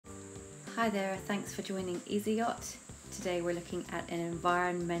Hi there, thanks for joining EZIYACHT. Today we're looking at an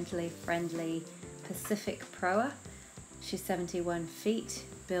environmentally friendly Pacific Proa. She's 71 feet,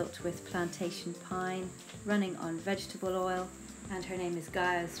 built with plantation pine, running on vegetable oil, and her name is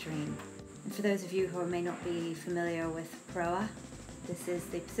Gaiasdream. And for those of you who may not be familiar with Proa, this is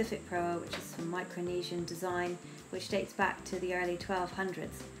the Pacific Proa, which is from Micronesian design, which dates back to the early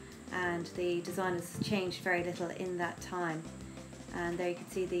 1200s, and the design has changed very little in that time. And there you can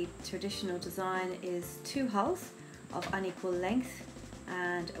see the traditional design is two hulls of unequal length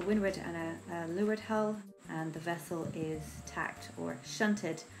and a windward and a leeward hull, and the vessel is tacked or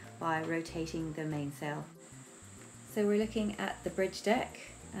shunted by rotating the mainsail. So we're looking at the bridge deck,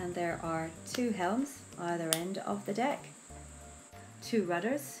 and there are two helms either end of the deck, two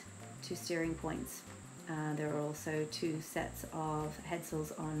rudders, two steering points. There are also two sets of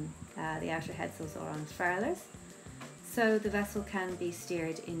headsails on, the outer headsails are on furlers, so the vessel can be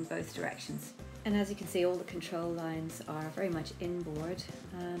steered in both directions. And as you can see, all the control lines are very much inboard.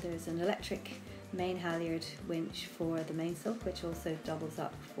 There's an electric main halyard winch for the mainsail, which also doubles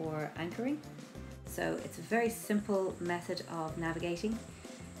up for anchoring. So it's a very simple method of navigating.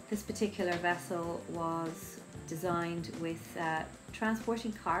 This particular vessel was designed with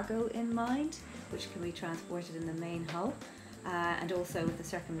transporting cargo in mind, which can be transported in the main hull, and also with the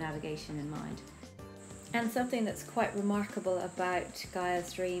circumnavigation in mind. And something that's quite remarkable about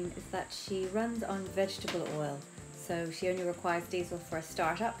Gaiasdream is that she runs on vegetable oil. So she only requires diesel for a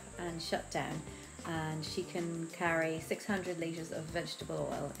startup and shutdown, and she can carry 600 litres of vegetable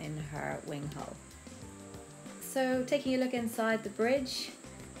oil in her wing hull. So taking a look inside the bridge,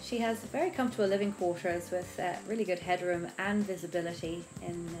 she has very comfortable living quarters with really good headroom and visibility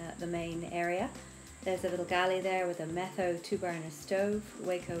in the main area. There's a little galley there with a Metho 2-burner stove,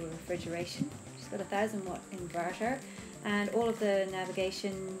 Waco refrigeration. She's got a 1000-watt inverter, and all of the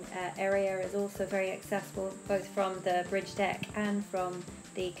navigation area is also very accessible both from the bridge deck and from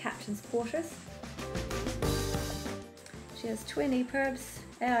the captain's quarters. She has twin EPIRBs,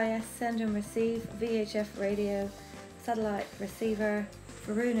 AIS send and receive, VHF radio, satellite receiver,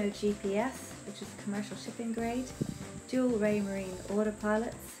 Furuno GPS, which is commercial shipping grade, dual Raymarine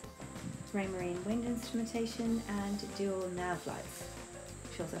autopilots, Raymarine wind instrumentation, and dual nav lights.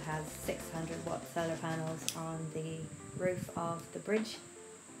 She also has 600-watt solar panels on the roof of the bridge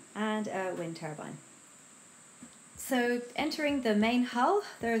and a wind turbine. So entering the main hull,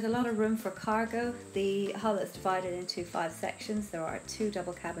 there is a lot of room for cargo. The hull is divided into 5 sections. There are 2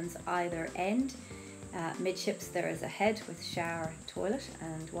 double cabins either end. Midships there is a head with shower, toilet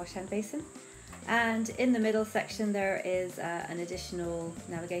and washhand basin. And in the middle section there is an additional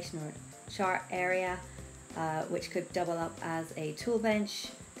navigation or chart area which could double up as a tool bench.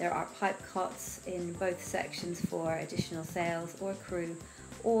 There are pipe cots in both sections for additional sails or crew,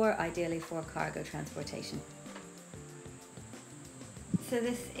 or ideally for cargo transportation. So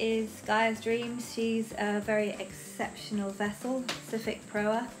this is Gaiasdream. She's a very exceptional vessel, Pacific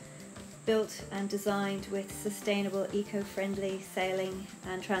Proa, built and designed with sustainable, eco-friendly sailing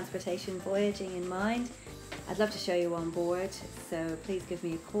and transportation voyaging in mind. I'd love to show you on board, so please give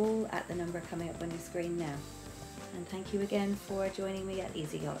me a call at the number coming up on your screen now. And thank you again for joining me at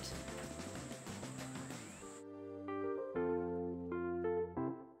EZIYACHT.